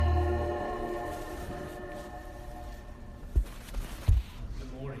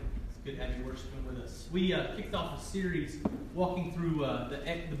We kicked off a series walking through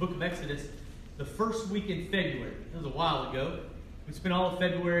the book of Exodus the first week in February. It was a while ago. We spent all of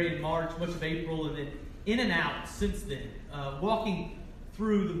February and March, much of April, and then in and out since then, walking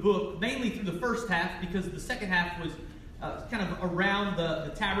through the book, mainly through the first half, because the second half was kind of around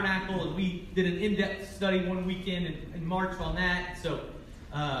the tabernacle, and we did an in-depth study one weekend in March on that. So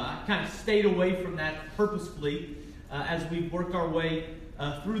I kind of stayed away from that purposefully as we worked our way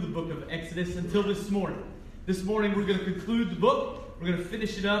through the book of Exodus until this morning. This morning we're going to conclude the book. We're going to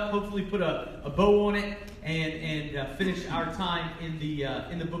finish it up, hopefully put a bow on it, and finish our time in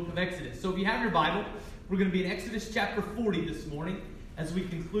the book of Exodus. So if you have your Bible, we're going to be in Exodus chapter 40 this morning as we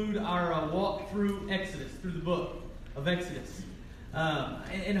conclude our walk through Exodus, through the book of Exodus.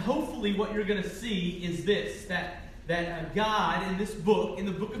 And hopefully what you're going to see is this, that God in this book, in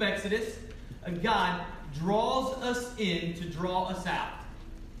the book of Exodus, God draws us in to draw us out.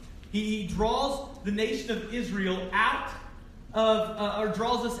 He draws the nation of Israel out of, or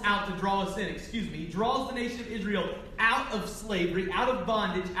draws us out to draw us in, He draws the nation of Israel out of slavery, out of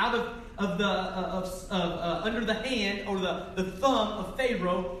bondage, out of under the hand or the thumb of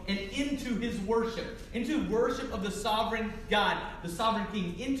Pharaoh, and into his worship of the sovereign God, the sovereign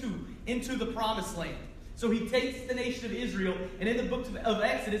King, into the promised land. So he takes the nation of Israel, and in the book of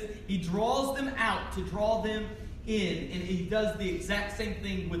Exodus, he draws them out to draw them in. And he does the exact same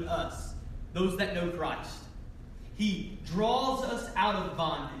thing with us, those that know Christ. He draws us out of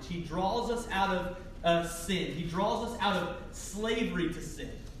bondage. He draws us out of sin. He draws us out of slavery to sin.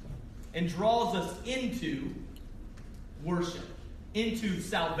 And draws us into worship, into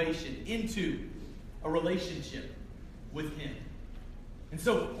salvation, into a relationship with Him. And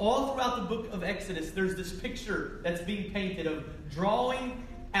so all throughout the book of Exodus, there's this picture that's being painted of drawing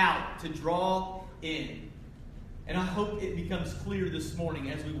out to draw in. And I hope it becomes clear this morning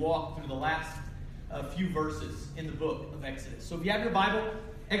as we walk through the last few verses in the book of Exodus. So if you have your Bible,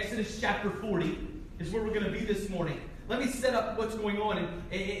 Exodus chapter 40 is where we're going to be this morning. Let me set up what's going on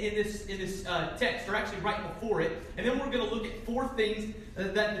in this text, or actually right before it. And then we're going to look at four things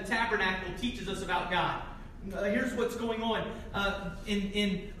that the tabernacle teaches us about God. Here's what's going on.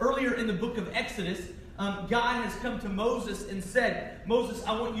 Earlier in the book of Exodus, God has come to Moses and said, Moses,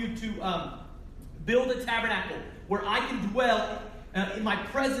 I want you to build a tabernacle where I can dwell, my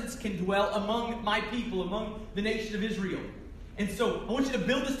presence can dwell among my people, among the nation of Israel. And so I want you to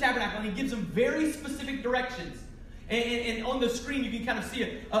build this tabernacle. And he gives them very specific directions. And on the screen, you can kind of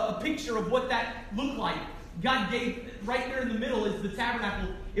see a picture of what that looked like. God gave, right there in the middle is the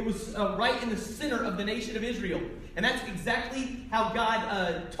tabernacle. It was right in the center of the nation of Israel. And that's exactly how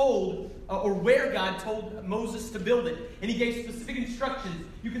God told, or where God told Moses to build it. And he gave specific instructions.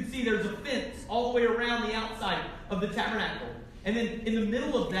 You can see there's a fence all the way around the outside of the tabernacle. And then in the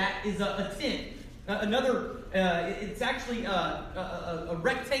middle of that is a tent. It's actually a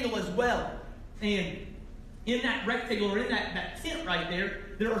rectangle as well. And in that rectangle, or in that tent right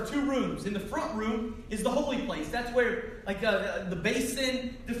there are two rooms. In the front room is the holy place. That's where, like, the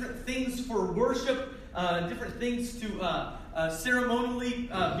basin, different things for worship, different things to ceremonially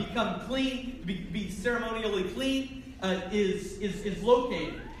become clean, be ceremonially clean, is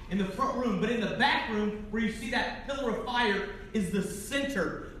located in the front room. But in the back room, where you see that pillar of fire, is the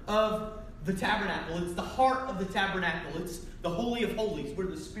center of the tabernacle. It's the heart of the tabernacle. It's the Holy of Holies, where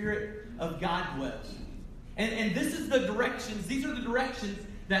the Spirit of God dwells. And this is the directions, these are the directions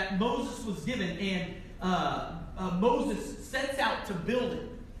that Moses was given, and Moses sets out to build it.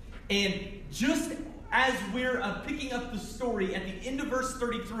 And just as we're picking up the story at the end of verse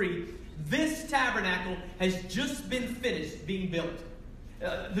 33, this tabernacle has just been finished being built.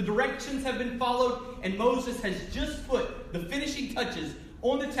 The directions have been followed, and Moses has just put the finishing touches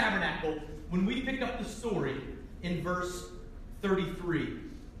on the tabernacle when we pick up the story in verse 33.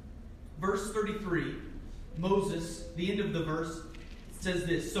 Verse 33. Moses, the end of the verse, says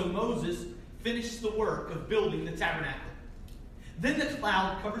this. So Moses finished the work of building the tabernacle. Then the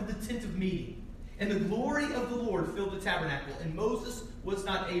cloud covered the tent of meeting, and the glory of the Lord filled the tabernacle, and Moses was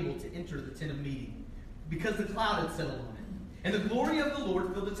not able to enter the tent of meeting, because the cloud had settled on it. And the glory of the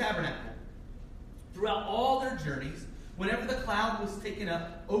Lord filled the tabernacle. Throughout all their journeys, whenever the cloud was taken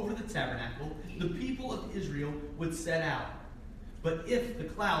up over the tabernacle, the people of Israel would set out. But if the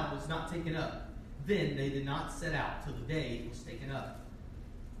cloud was not taken up, then they did not set out till the day it was taken up.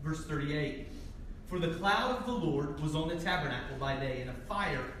 Verse 38. For the cloud of the Lord was on the tabernacle by day, and a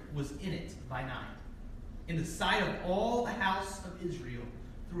fire was in it by night, in the sight of all the house of Israel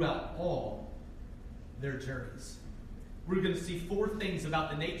throughout all their journeys. We're going to see four things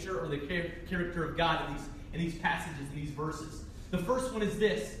about the nature or the character of God in these passages, in these verses. The first one is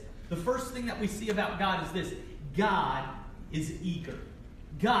this. the first thing that we see about God is this: God is eager.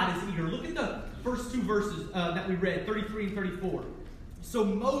 God is eager. Look at the first two verses that we read, 33 and 34. So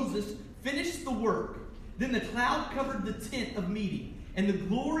Moses finished the work. Then the cloud covered the tent of meeting, and the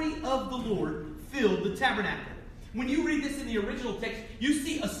glory of the Lord filled the tabernacle. When you read this in the original text, you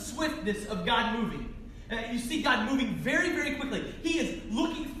see a swiftness of God moving. You see God moving very, very quickly. He is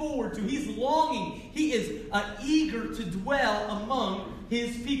looking forward to, he's longing, he is eager to dwell among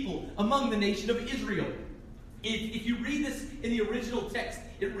his people, among the nation of Israel. If you read this in the original text,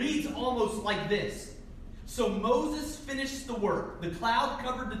 it reads almost like this. So Moses finished the work. The cloud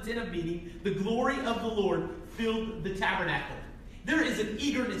covered the tent of meeting. The glory of the Lord filled the tabernacle. There is an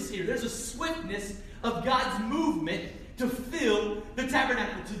eagerness here. There's a swiftness of God's movement to fill the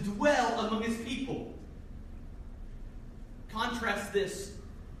tabernacle, to dwell among his people. Contrast this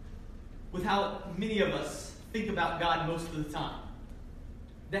with how many of us think about God most of the time.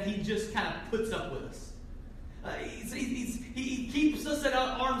 That he just kind of puts up with us. He keeps us at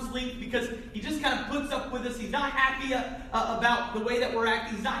arm's length because he just kind of puts up with us. He's not happy about the way that we're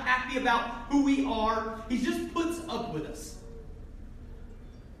acting. He's not happy about who we are. He just puts up with us.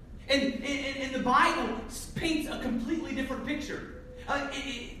 And the Bible paints a completely different picture.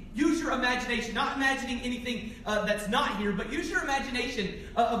 Use your imagination, not imagining anything that's not here, but use your imagination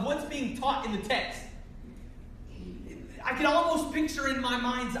of what's being taught in the text. I can almost picture in my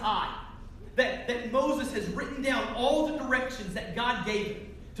mind's eye that Moses has written down all the directions that God gave him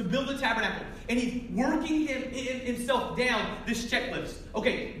to build the tabernacle. And he's working himself down this checklist.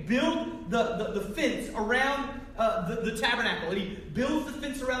 Okay, build the fence around the tabernacle. And he builds the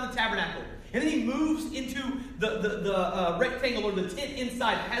fence around the tabernacle. And then he moves into the rectangle or the tent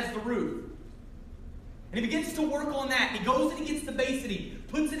inside that has the roof. And he begins to work on that. And he goes and he gets the base and he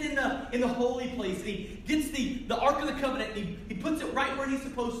puts it in the holy place. And he gets the Ark of the Covenant and he puts it right where he's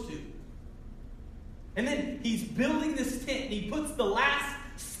supposed to. And then he's building this tent and he puts the last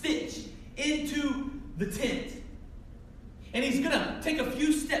stitch into the tent. And he's going to take a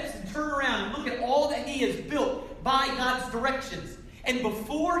few steps and turn around and look at all that he has built by God's directions. And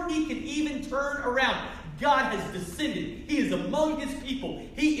before he can even turn around, God has descended. He is among his people.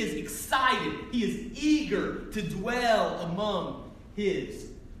 He is excited. He is eager to dwell among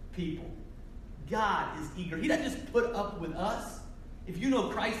his people. God is eager. He doesn't just put up with us. If you know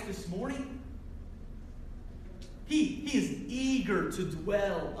Christ this morning, He is eager to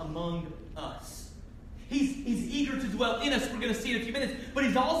dwell among us. He's eager to dwell in us. We're going to see in a few minutes. But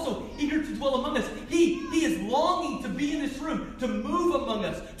he's also eager to dwell among us. He is longing to be in this room, to move among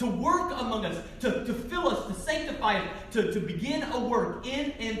us, to work among us, to fill us, to sanctify us, to begin a work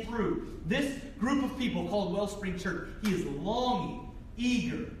in and through this group of people called Wellspring Church. He is longing,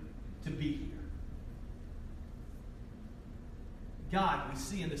 eager to be here. God, we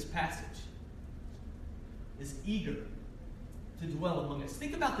see in this passage, is eager to dwell among us.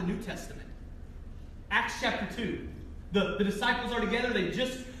 Think about the New Testament. Acts chapter 2. The disciples are together. They've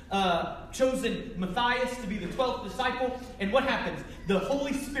just chosen Matthias to be the 12th disciple. And what happens? The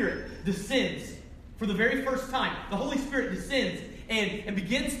Holy Spirit descends for the very first time. The Holy Spirit descends and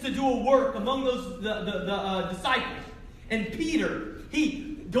begins to do a work among those the disciples. And Peter,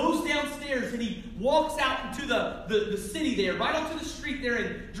 he goes downstairs and he walks out into the city there, right onto the street there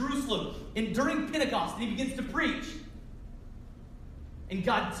in Jerusalem, and during Pentecost, and he begins to preach. And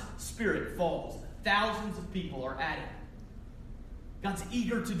God's Spirit falls. Thousands of people are at it. God's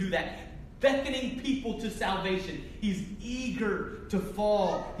eager to do that, beckoning people to salvation. He's eager to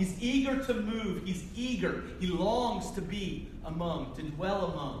fall. He's eager to move. He's eager. He longs to be among, to dwell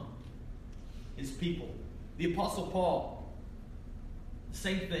among his people. The Apostle Paul, the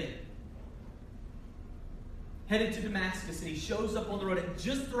same thing. Headed to Damascus, and he shows up on the road at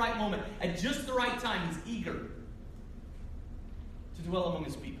just the right moment, at just the right time. He's eager to dwell among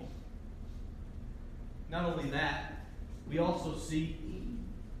his people. Not only that, we also see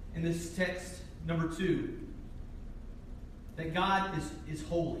in this text, number 2, that God is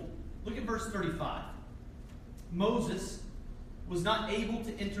holy. Look at verse 35. Moses was not able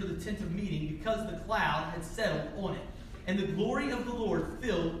to enter the tent of meeting because the cloud had settled on it, and the glory of the Lord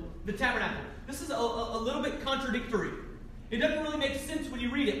filled the tabernacle. This is a little bit contradictory. It doesn't really make sense when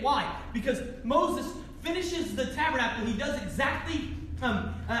you read it. Why? Because Moses finishes the tabernacle. He does exactly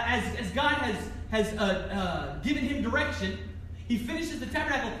as God has given him direction. He finishes the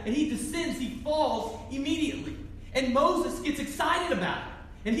tabernacle and he descends. He falls immediately. And Moses gets excited about it.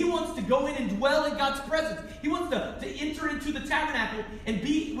 And he wants to go in and dwell in God's presence. He wants to enter into the tabernacle and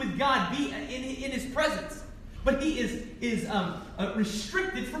be with God, be in his presence. But he is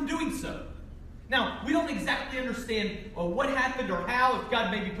restricted from doing so. Now, we don't exactly understand what happened or how, if God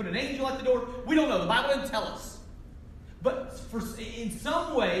maybe put an angel at the door. We don't know. The Bible doesn't tell us. But in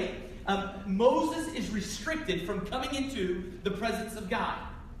some way, Moses is restricted from coming into the presence of God.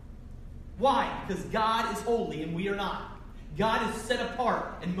 Why? Because God is holy and we are not. God is set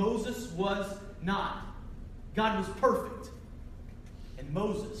apart and Moses was not. God was perfect and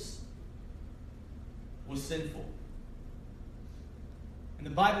Moses was sinful. And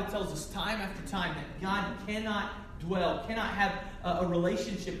the Bible tells us time after time that God cannot dwell, cannot have a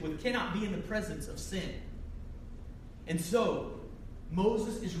relationship with, cannot be in the presence of sin. And so,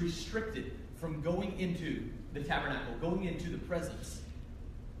 Moses is restricted from going into the tabernacle, going into the presence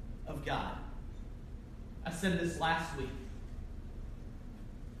of God. I said this last week.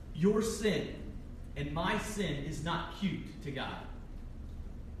 Your sin and my sin is not cute to God.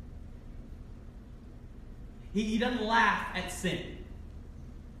 He doesn't laugh at sin.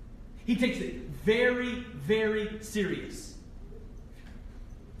 He takes it very, very serious.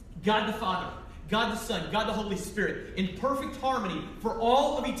 God the Father, God the Son, God the Holy Spirit, in perfect harmony for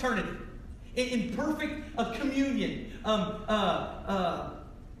all of eternity, in perfect communion,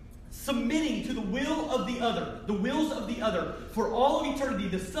 submitting to the will of the other, the wills of the other, for all of eternity,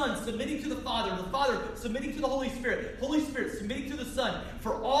 the Son submitting to the Father submitting to the Holy Spirit submitting to the Son,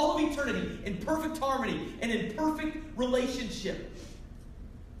 for all of eternity, in perfect harmony and in perfect relationship,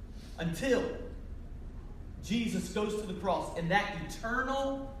 until Jesus goes to the cross, and that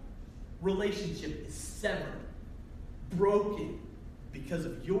eternal relationship is severed, broken, because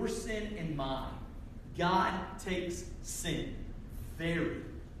of your sin and mine. God takes sin very,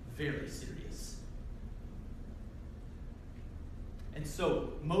 very serious. And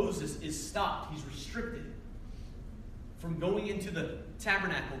so Moses is stopped. He's restricted from going into the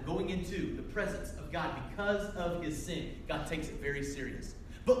tabernacle, going into the presence of God because of his sin. God takes it very serious.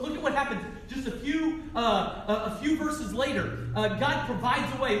 But look at what happens just a few verses later. God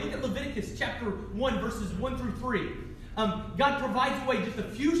provides a way. Look at Leviticus chapter 1, verses 1 through 3. God provides a way just a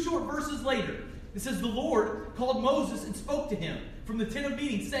few short verses later. It says, the Lord called Moses and spoke to him from the tent of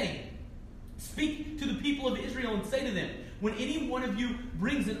meeting, saying, speak to the people of Israel and say to them, when any one of you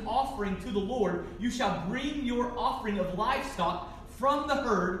brings an offering to the Lord, you shall bring your offering of livestock from the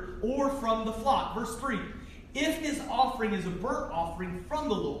herd or from the flock. Verse 3. If his offering is a burnt offering from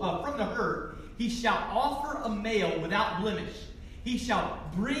the herd, he shall offer a male without blemish. He shall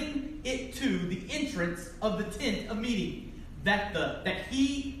bring it to the entrance of the tent of meeting, that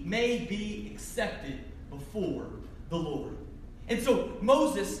he may be accepted before the Lord. And so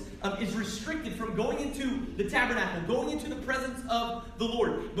Moses is restricted from going into the tabernacle, going into the presence of the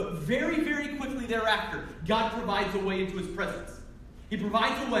Lord. But very, very quickly thereafter, God provides a way into his presence. He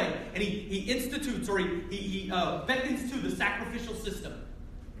provides a way, and he institutes, or he beckons to the sacrificial system.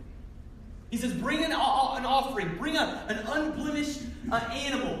 He says, bring an offering, bring an unblemished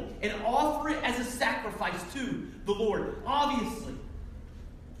animal, and offer it as a sacrifice to the Lord. Obviously,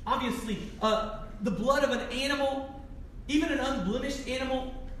 the blood of an animal, even an unblemished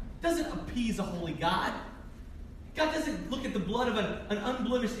animal, doesn't appease a holy God. God doesn't look at the blood of an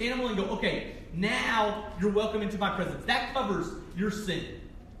unblemished animal and go, okay, now you're welcome into my presence. That covers your sin.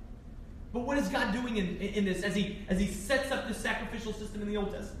 But what is God doing in this as he sets up this sacrificial system in the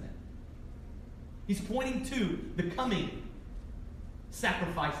Old Testament? He's pointing to the coming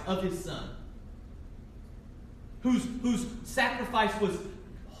sacrifice of his Son, whose sacrifice was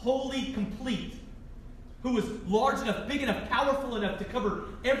wholly complete, who was large enough, big enough, powerful enough to cover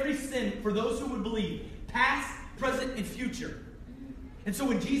every sin for those who would believe, past, present, and future. And so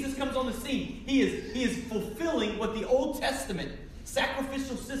when Jesus comes on the scene, he is fulfilling what the Old Testament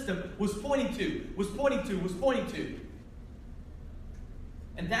sacrificial system was pointing to.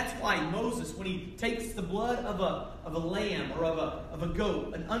 And that's why Moses, when he takes the blood of a lamb or of a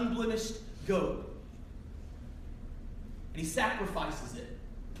goat, an unblemished goat, and he sacrifices it,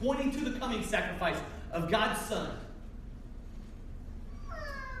 pointing to the coming sacrifice of God's Son,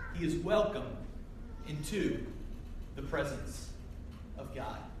 he is welcome into the presence of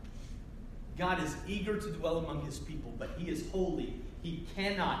God. God is eager to dwell among his people, but he is holy. He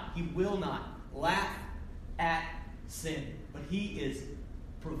will not laugh at sin, but he is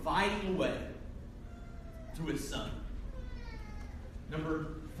providing a way through his Son.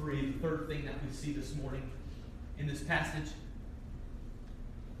 Number 3, the third thing that we see this morning in this passage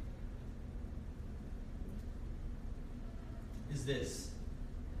is this.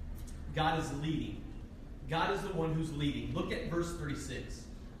 God is leading. God is the one who's leading. Look at verse 36.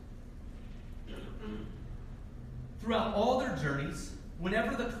 Throughout all their journeys,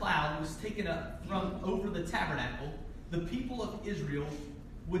 whenever the cloud was taken up from over the tabernacle, the people of Israel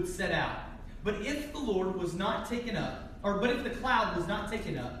would set out. But if the Lord was not taken up, but if the cloud was not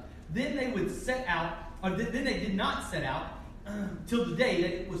taken up, then they would set out, or then they did not set out till the day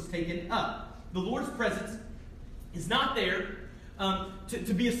that it was taken up. The Lord's presence is not there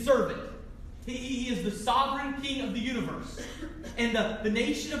to be a servant. He is the sovereign king of the universe. And the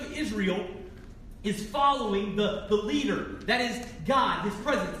nation of Israel is following the leader. That is God, his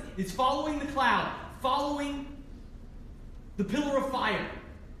presence. It's following the cloud, following the pillar of fire.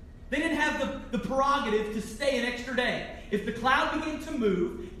 They didn't have the prerogative to stay an extra day. If the cloud began to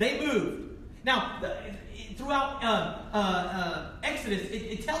move, they moved. Now, throughout Exodus,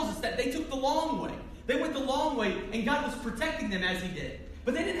 it tells us that they took the long way. They went the long way, and God was protecting them as He did.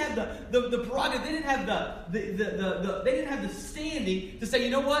 But they didn't have the prerogative. They didn't have they didn't have the standing to say, you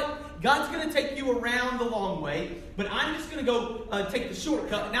know what? God's going to take you around the long way, but I'm just going to go take the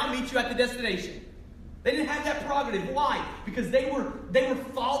shortcut, and I'll meet you at the destination. They didn't have that prerogative. Why? Because they were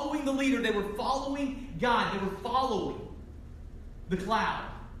following the leader. They were following God. They were following the cloud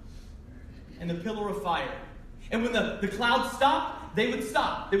and the pillar of fire. And when the cloud stopped, they would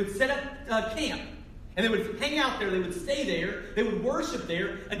stop. They would set up camp. And they would hang out there. They would stay there. They would worship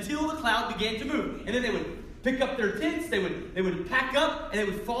there until the cloud began to move. And then they would pick up their tents. They would pack up, and they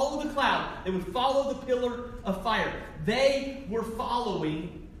would follow the cloud. They would follow the pillar of fire. They were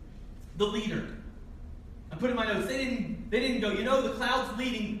following the leader. I put in my notes, they didn't go, you know, the cloud's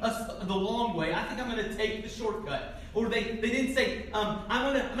leading us the long way. I think I'm going to take the shortcut. Or they didn't say,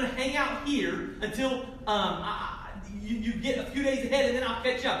 I'm going to hang out here until you get a few days ahead, and then I'll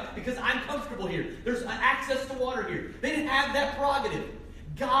catch up because I'm comfortable here. There's access to water here. They didn't have that prerogative.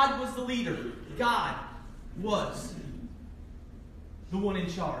 God was the leader. God was the one in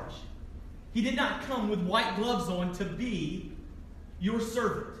charge. He did not come with white gloves on to be your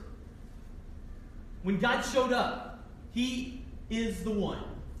servant. When God showed up, He is the one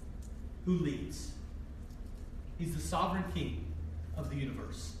who leads. He's the sovereign king of the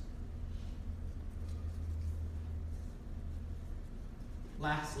universe.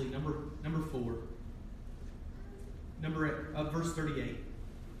 Lastly, number 4, verse 38,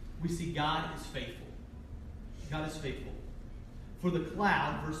 we see God is faithful. God is faithful. For the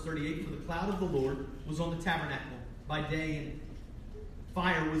cloud, verse 38, for the cloud of the Lord was on the tabernacle by day, and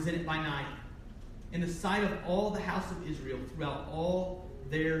fire was in it by night, in the sight of all the house of Israel throughout all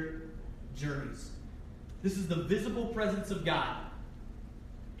their journeys. This is the visible presence of God.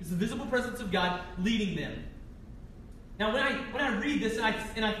 It's the visible presence of God leading them. Now, when I read this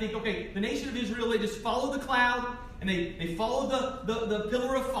and I think, okay, the nation of Israel, they just follow the cloud, and they follow the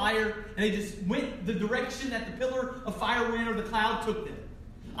pillar of fire, and they just went the direction that the pillar of fire went or the cloud took them.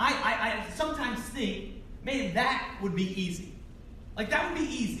 I sometimes think, man, that would be easy. Like, that would be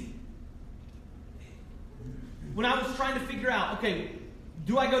easy. When I was trying to figure out, okay,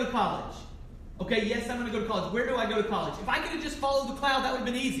 do I go to college? Okay, yes, I'm going to go to college. Where do I go to college? If I could have just followed the cloud, that would have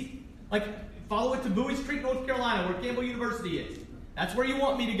been easy. Like, follow it to Bowie's Creek, North Carolina, where Campbell University is. That's where you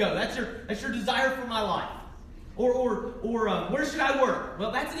want me to go. That's your desire for my life. Or where should I work?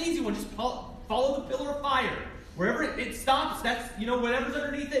 Well, that's an easy one. Just follow the pillar of fire. Wherever it stops, that's, whatever's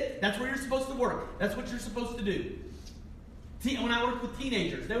underneath it, that's where you're supposed to work. That's what you're supposed to do. See, when I worked with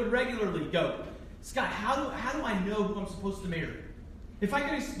teenagers, they would regularly go, Scott, how do I know who I'm supposed to marry? If I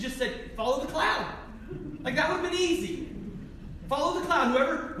could have just said, follow the cloud. Like, that would have been easy. Follow the cloud.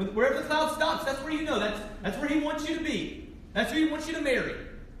 Wherever the cloud stops, that's where you know. That's where He wants you to be. That's who He wants you to marry.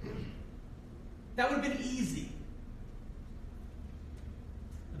 That would have been easy.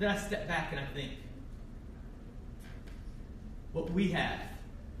 But then I step back and I think, what we have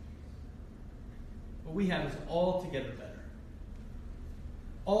is altogether better.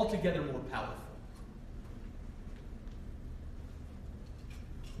 Altogether more powerful.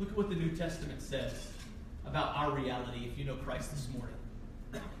 Look at what the New Testament says about our reality if you know Christ this morning.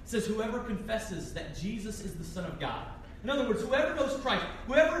 It says, whoever confesses that Jesus is the Son of God. In other words, whoever knows Christ,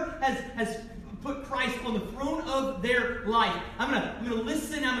 whoever has put Christ on the throne of their life, I'm going to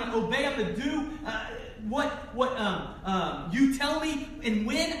listen, I'm going to obey, I'm going to do what you tell me, and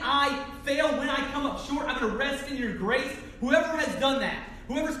when I fail, when I come up short, I'm going to rest in your grace. Whoever has done that,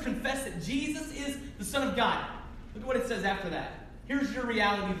 whoever's confessed that Jesus is the Son of God, look at what it says after that. Here's your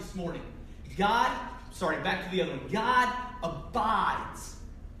reality this morning. Back to the other one. God abides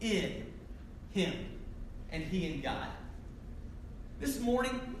in Him, and He in God. This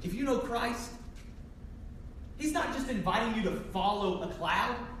morning, if you know Christ, He's not just inviting you to follow a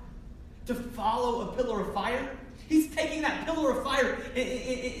cloud, to follow a pillar of fire. He's taking that pillar of fire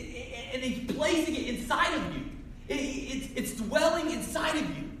and He's placing it inside of you. It's dwelling inside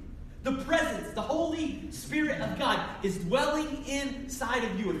of you. The presence, the Holy Spirit of God is dwelling inside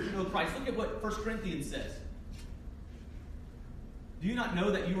of you if you know Christ. Look at what 1 Corinthians says. Do you not know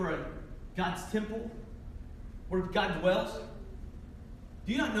that you are God's temple where God dwells?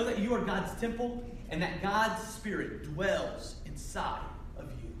 Do you not know that you are God's temple and that God's Spirit dwells inside of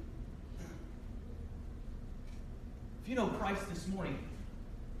you? If you know Christ this morning,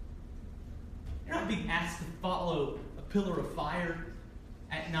 you're not being asked to follow a pillar of fire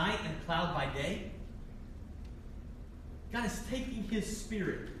at night and a cloud by day. God is taking His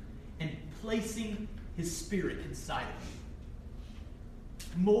Spirit and placing His Spirit inside of you.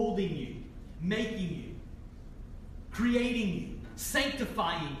 Molding you, making you, creating you,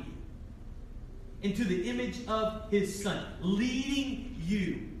 sanctifying you into the image of His Son, leading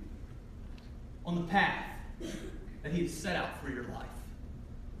you on the path that He has set out for your life.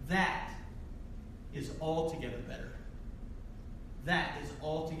 That is altogether better. That is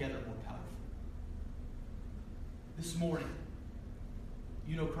altogether more powerful. This morning,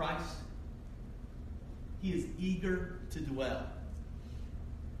 you know Christ? He is eager to dwell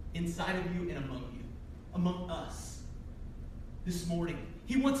inside of you and among us. This morning,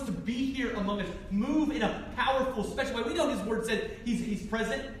 He wants to be here among us, move in a powerful, special way. We know His Word said He's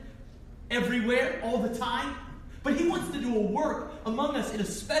present everywhere, all the time. But He wants to do a work among us in a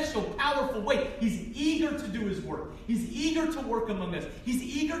special, powerful way. He's eager to do His work. He's eager to work among us. He's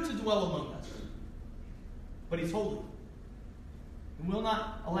eager to dwell among us. But He's holy and will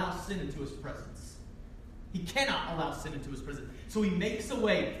not allow sin into His presence. He cannot allow sin into His presence. So He makes a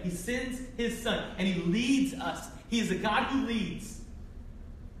way. He sends His Son and He leads us. He is a God who leads.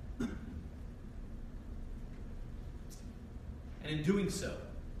 And in doing so,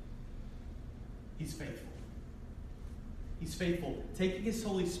 He's faithful. He's faithful, taking His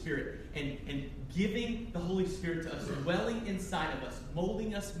Holy Spirit and giving the Holy Spirit to us, dwelling inside of us,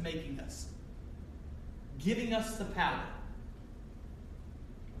 molding us, making us, giving us the power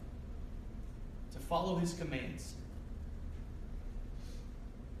to follow His commands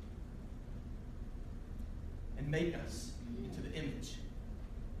and make us into the image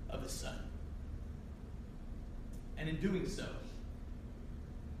of His Son. And in doing so,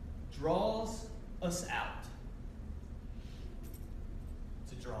 draws us out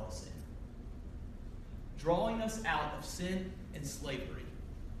to draw us in. Drawing us out of sin and slavery.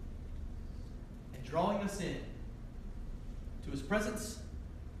 And drawing us in to His presence.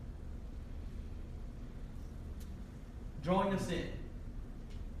 Drawing us in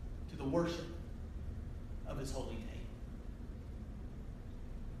to the worship of His holy name.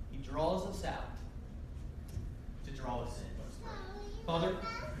 He draws us out to draw us in. Father,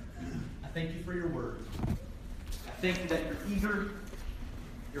 I thank You for Your word. I thank You that You're eager,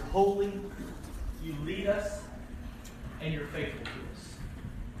 You're holy, You lead us, and You're faithful to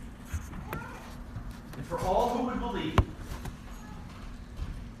us. And for all who would believe,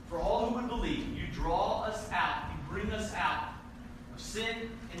 You draw us out, You bring us out of sin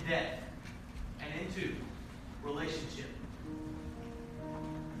and death and into relationship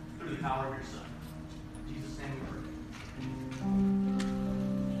through the power of Your Son.